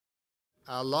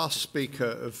Our last speaker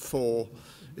of four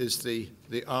is the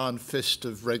iron fist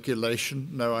of regulation.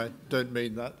 No, I don't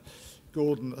mean that.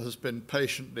 Gordon has been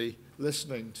patiently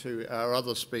listening to our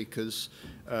other speakers.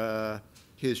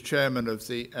 He is chairman of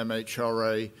the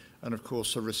MHRA, and of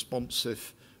course a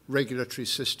responsive regulatory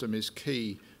system is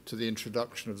key to the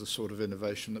introduction of the sort of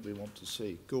innovation that we want to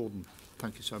see. Gordon,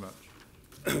 thank you so much.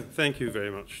 Thank you very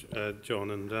much,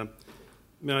 John. And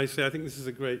may I say, I think this is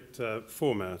a great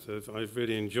format. I've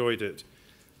really enjoyed it.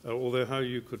 Although how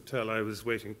you could tell I was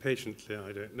waiting patiently,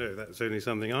 I don't know. That's only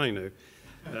something I know.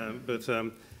 But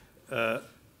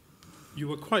you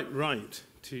were quite right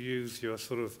to use your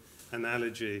sort of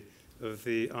analogy of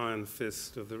the iron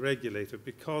fist of the regulator,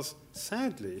 because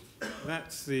sadly,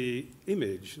 that's the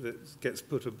image that gets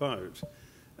put about.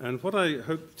 And what I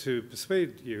hope to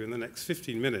persuade you in the next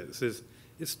 15 minutes is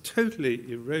it's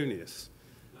totally erroneous.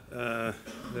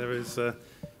 There is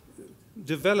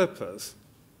developers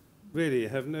really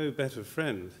have no better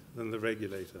friend than the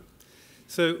regulator.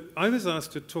 So I was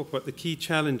asked to talk about the key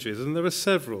challenges, and there are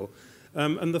several.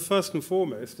 And the first and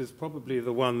foremost is probably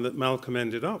the one that Malcolm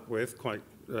ended up with quite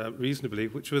reasonably,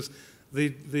 which was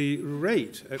the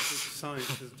rate at which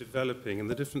science is developing and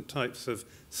the different types of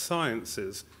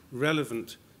sciences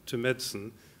relevant to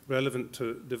medicine, relevant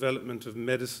to development of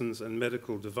medicines and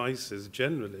medical devices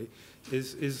generally,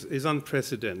 is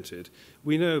unprecedented.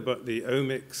 We know about the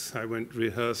omics. I won't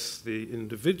rehearse the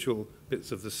individual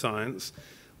bits of the science.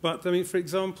 But, I mean, for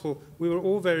example, we were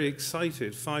all very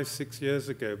excited 5, 6 years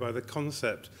ago by the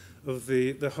concept of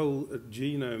the whole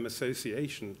genome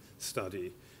association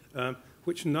study,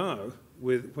 which now,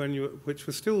 which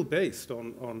was still based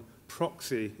on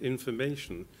proxy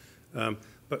information.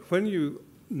 But when you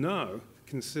now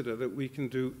consider that we can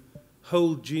do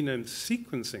whole genome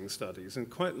sequencing studies in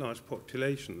quite large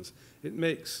populations, it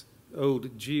makes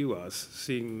old GWAS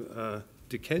seem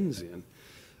Dickensian.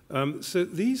 So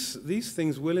these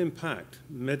things will impact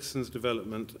medicine's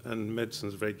development and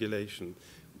medicine's regulation.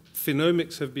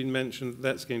 Phenomics have been mentioned.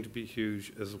 That's going to be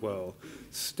huge as well.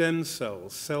 Stem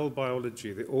cells, cell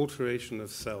biology, the alteration of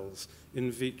cells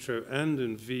in vitro and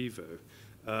in vivo,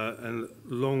 and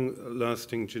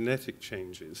long-lasting genetic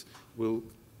changes will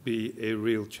be a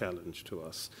real challenge to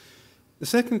us. The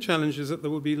second challenge is that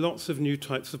there will be lots of new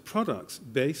types of products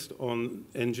based on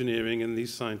engineering and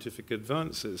these scientific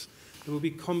advances. There will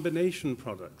be combination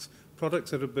products,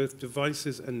 products that are both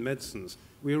devices and medicines.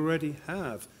 We already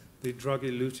have the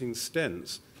drug-eluting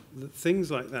stents. Things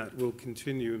like that will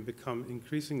continue and become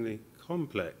increasingly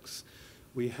complex.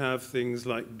 We have things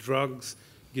like drugs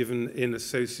given in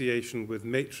association with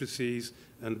matrices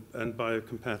and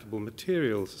biocompatible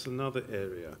materials. It's another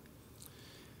area.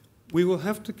 We will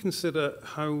have to consider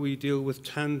how we deal with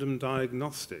tandem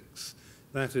diagnostics.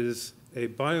 That is a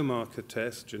biomarker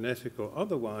test, genetic or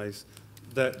otherwise,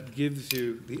 that gives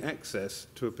you the access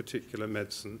to a particular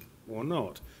medicine or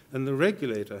not. And the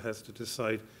regulator has to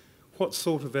decide what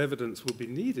sort of evidence will be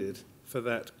needed for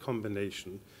that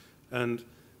combination. And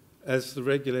as the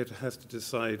regulator has to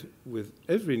decide with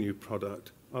every new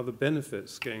product, are the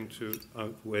benefits going to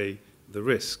outweigh the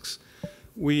risks?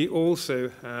 We also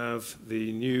have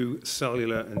the new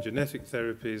cellular and genetic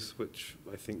therapies, which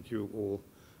I think you all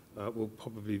will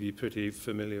probably be pretty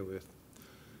familiar with.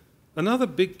 Another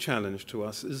big challenge to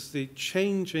us is the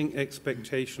changing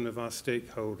expectation of our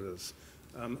stakeholders.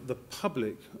 The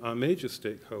public, our major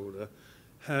stakeholder,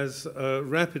 has a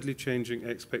rapidly changing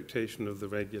expectation of the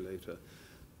regulator.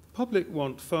 The public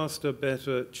want faster,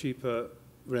 better, cheaper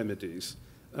remedies,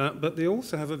 but they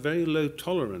also have a very low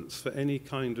tolerance for any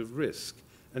kind of risk.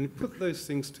 And you put those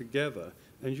things together,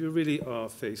 and you really are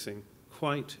facing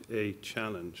quite a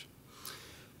challenge.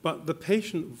 But the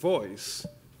patient voice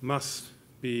must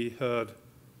be heard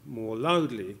more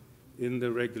loudly in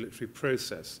the regulatory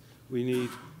process. We need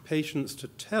patients to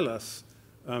tell us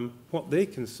what they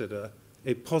consider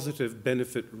a positive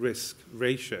benefit-risk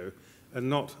ratio, and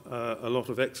not a lot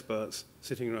of experts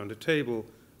sitting around a table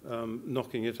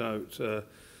knocking it out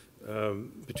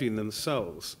between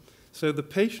themselves. So the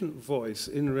patient voice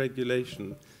in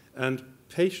regulation and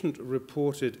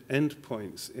patient-reported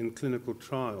endpoints in clinical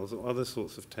trials or other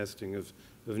sorts of testing of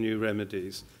new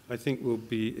remedies, I think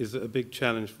is a big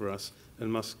challenge for us,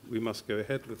 and we must go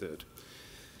ahead with it.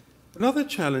 Another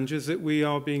challenge is that we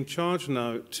are being charged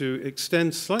now to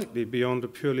extend slightly beyond a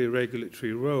purely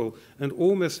regulatory role and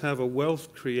almost have a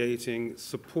wealth-creating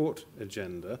support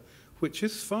agenda, which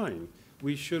is fine.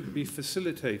 We should be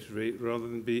facilitatory rather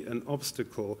than be an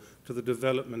obstacle to the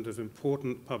development of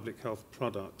important public health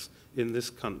products in this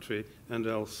country and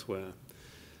elsewhere.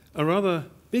 A rather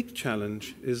big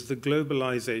challenge is the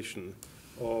globalization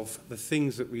of the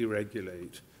things that we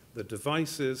regulate. the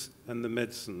devices and the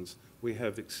medicines. We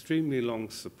have extremely long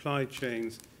supply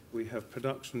chains. We have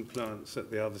production plants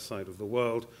at the other side of the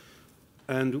world.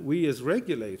 And we as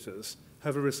regulators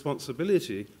have a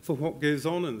responsibility for what goes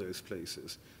on in those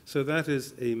places. So that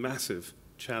is a massive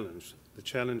challenge, the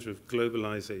challenge of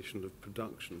globalization of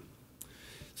production.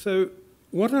 So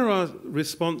what are our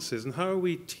responses, and how are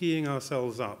we teeing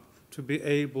ourselves up to be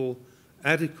able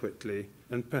adequately,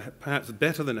 and perhaps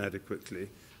better than adequately,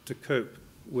 to cope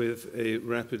with a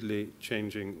rapidly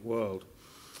changing world?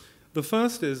 The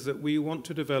first is that we want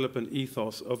to develop an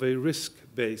ethos of a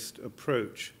risk-based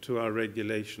approach to our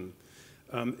regulation.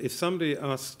 If somebody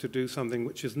asks to do something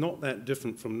which is not that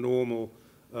different from normal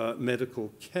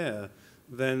medical care,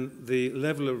 then the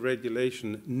level of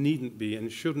regulation needn't be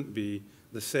and shouldn't be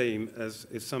the same as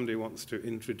if somebody wants to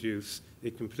introduce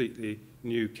a completely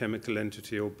new chemical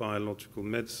entity or biological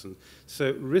medicine.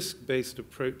 So risk-based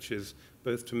approaches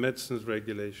both to medicines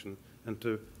regulation and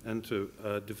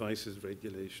to devices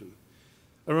regulation.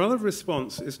 Our other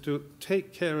response is to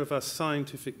take care of our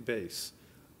scientific base.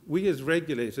 We as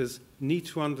regulators need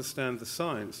to understand the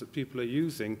science that people are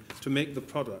using to make the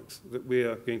products that we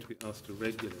are going to be asked to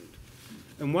regulate.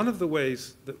 And one of the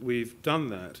ways that we've done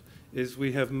that is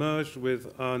we have merged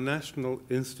with our National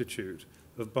Institute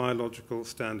of Biological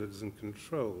Standards and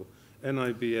Control,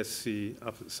 NIBSC,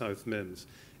 up at South Mimms.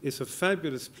 It's a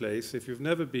fabulous place. If you've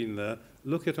never been there,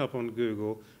 look it up on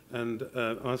Google and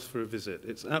ask for a visit.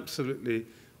 It's absolutely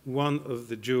one of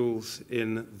the jewels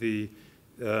in the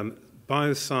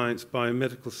bioscience,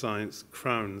 biomedical science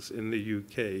crowns in the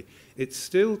UK. It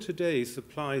still today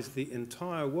supplies the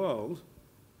entire world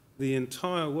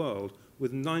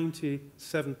with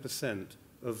 97%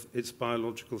 of its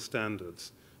biological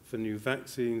standards for new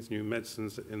vaccines, new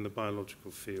medicines in the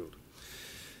biological field.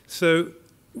 So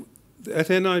at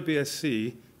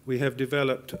NIBSC, we have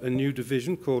developed a new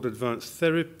division called Advanced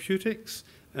Therapeutics,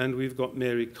 and we've got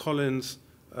Mary Collins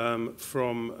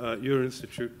from your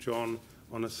institute, John,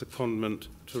 on a secondment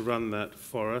to run that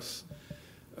for us.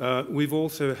 We've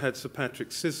also had Sir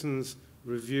Patrick Sissons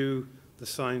review the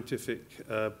scientific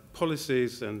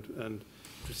policies and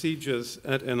procedures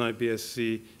at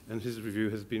NIBSC, and his review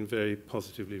has been very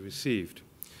positively received.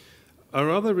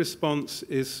 Our other response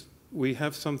is we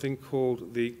have something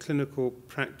called the Clinical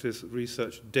Practice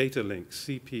Research Data Link,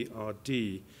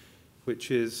 CPRD,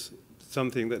 which is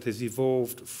something that has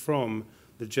evolved from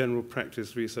the General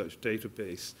Practice Research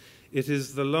Database. It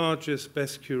is the largest,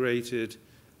 best curated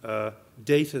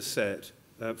data set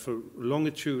for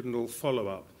longitudinal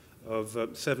follow-up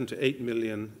of 7 to 8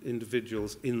 million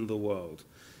individuals in the world.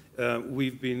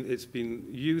 It's been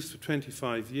used for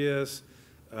 25 years.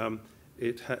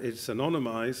 It's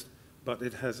anonymized, but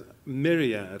it has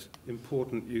myriad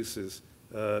important uses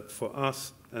for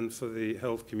us and for the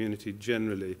health community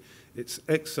generally. It's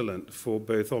excellent for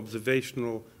both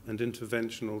observational and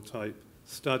interventional type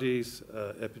studies,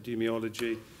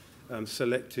 epidemiology,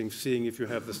 seeing if you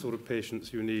have the sort of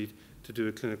patients you need to do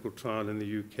a clinical trial in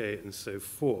the UK and so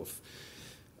forth.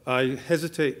 I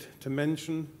hesitate to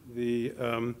mention the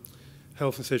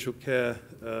Health and Social Care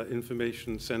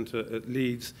Information Centre at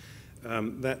Leeds.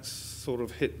 That's sort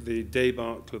of hit the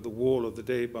debacle, the wall of the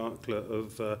debacle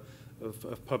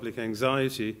of public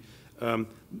anxiety. The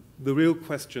real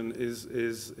question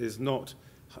is not,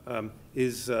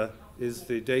 is the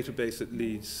database at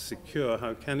Leeds secure?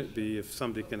 How can it be if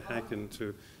somebody can hack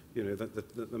into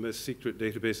the most secret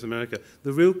database in America?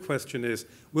 The real question is,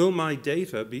 will my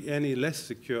data be any less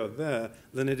secure there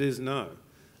than it is now?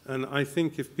 And I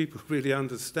think if people really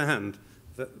understand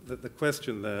that the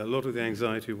question there, a lot of the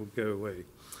anxiety will go away.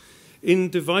 In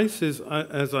devices,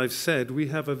 as I've said, we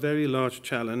have a very large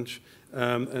challenge,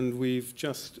 and we've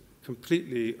just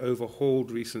completely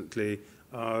overhauled recently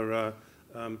our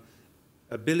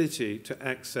ability to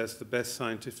access the best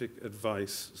scientific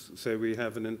advice. So we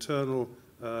have an internal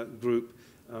group,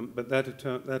 but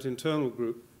that internal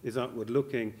group is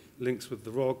outward-looking, links with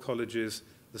the Royal Colleges,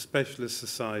 the specialist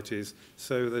societies,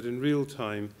 so that in real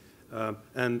time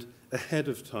and ahead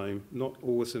of time, not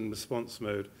always in response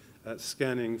mode,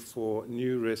 scanning for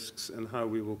new risks and how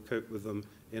we will cope with them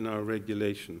in our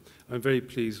regulation. I'm very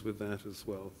pleased with that as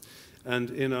well. And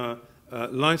in our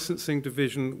licensing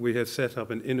division, we have set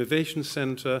up an innovation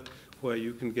center where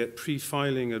you can get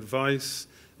pre-filing advice,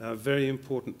 very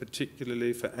important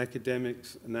particularly for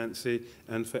academics, Nancy,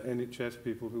 and for NHS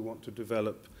people who want to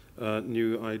develop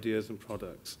new ideas and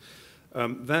products.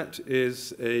 That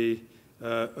is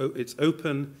it's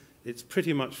open. It's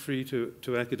pretty much free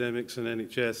to academics and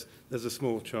NHS. There's a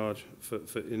small charge for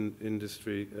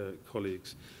industry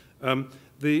colleagues.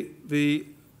 The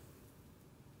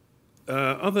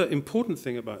other important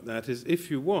thing about that is if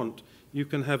you want, you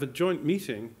can have a joint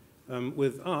meeting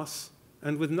with us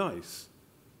and with NICE,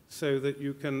 so that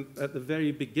you can, at the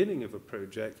very beginning of a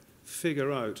project,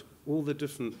 figure out all the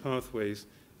different pathways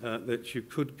that you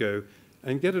could go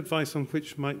and get advice on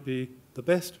which might be the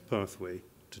best pathway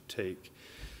to take.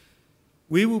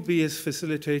 We will be as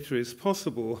facilitatory as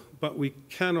possible, but we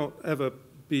cannot ever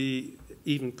be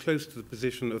even close to the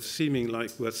position of seeming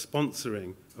like we're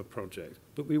sponsoring a project,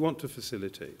 but we want to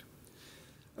facilitate.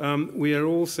 We are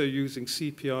also using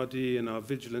CPRD in our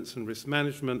vigilance and risk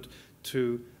management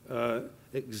to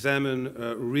examine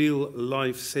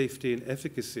real-life safety and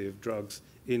efficacy of drugs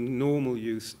in normal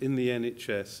use in the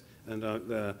NHS and out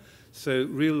there. So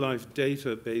real-life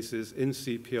databases in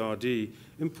CPRD,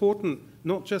 important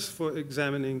not just for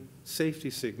examining safety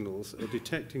signals or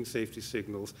detecting safety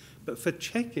signals, but for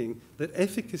checking that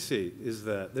efficacy is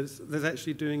there, that it's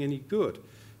actually doing any good.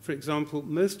 For example,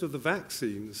 most of the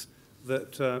vaccines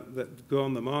that go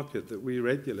on the market that we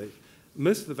regulate,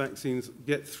 most of the vaccines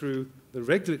get through the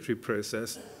regulatory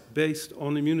process based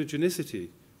on immunogenicity,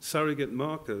 surrogate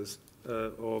markers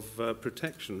of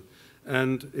protection.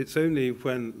 And it's only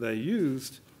when they're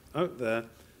used out there,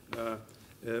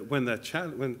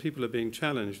 when people are being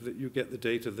challenged, that you get the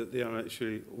data that they are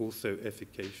actually also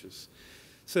efficacious.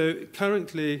 So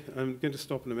currently, I'm going to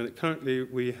stop in a minute. Currently,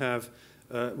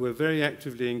 we're very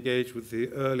actively engaged with the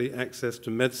Early Access to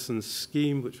Medicines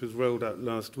scheme, which was rolled out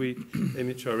last week.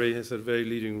 MHRA has had a very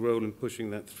leading role in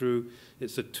pushing that through.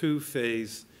 It's a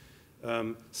two-phase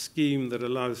scheme that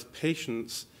allows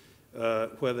patients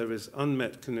where there is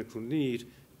unmet clinical need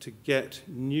to get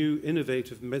new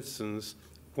innovative medicines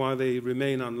while they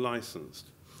remain unlicensed.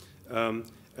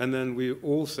 And then we're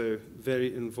also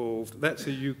very involved. That's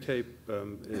a UK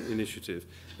initiative.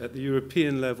 At the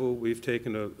European level, we've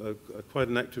taken quite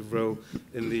an active role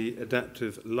in the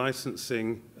adaptive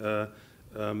licensing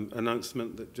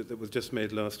announcement that was just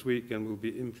made last week and will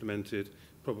be implemented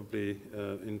probably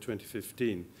in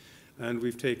 2015. And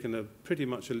we've taken pretty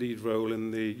much a lead role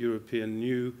in the European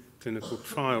new clinical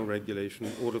trial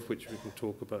regulation, all of which we can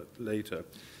talk about later.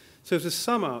 So to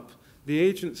sum up, the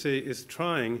agency is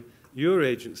trying, your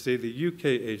agency, the UK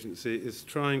agency, is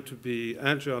trying to be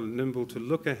agile and nimble, to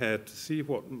look ahead, to see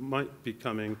what might be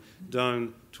coming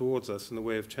down towards us in the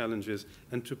way of challenges,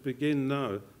 and to begin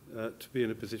now to be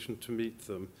in a position to meet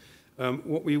them.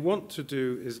 What we want to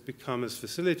do is become as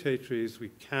facilitatory as we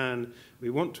can. We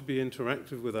want to be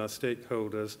interactive with our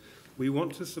stakeholders. We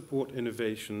want to support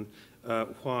innovation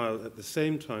while at the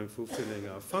same time fulfilling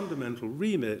our fundamental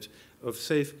remit of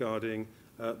safeguarding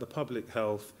the public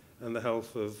health and the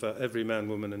health of every man,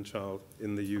 woman and child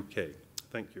in the UK.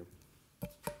 Thank you.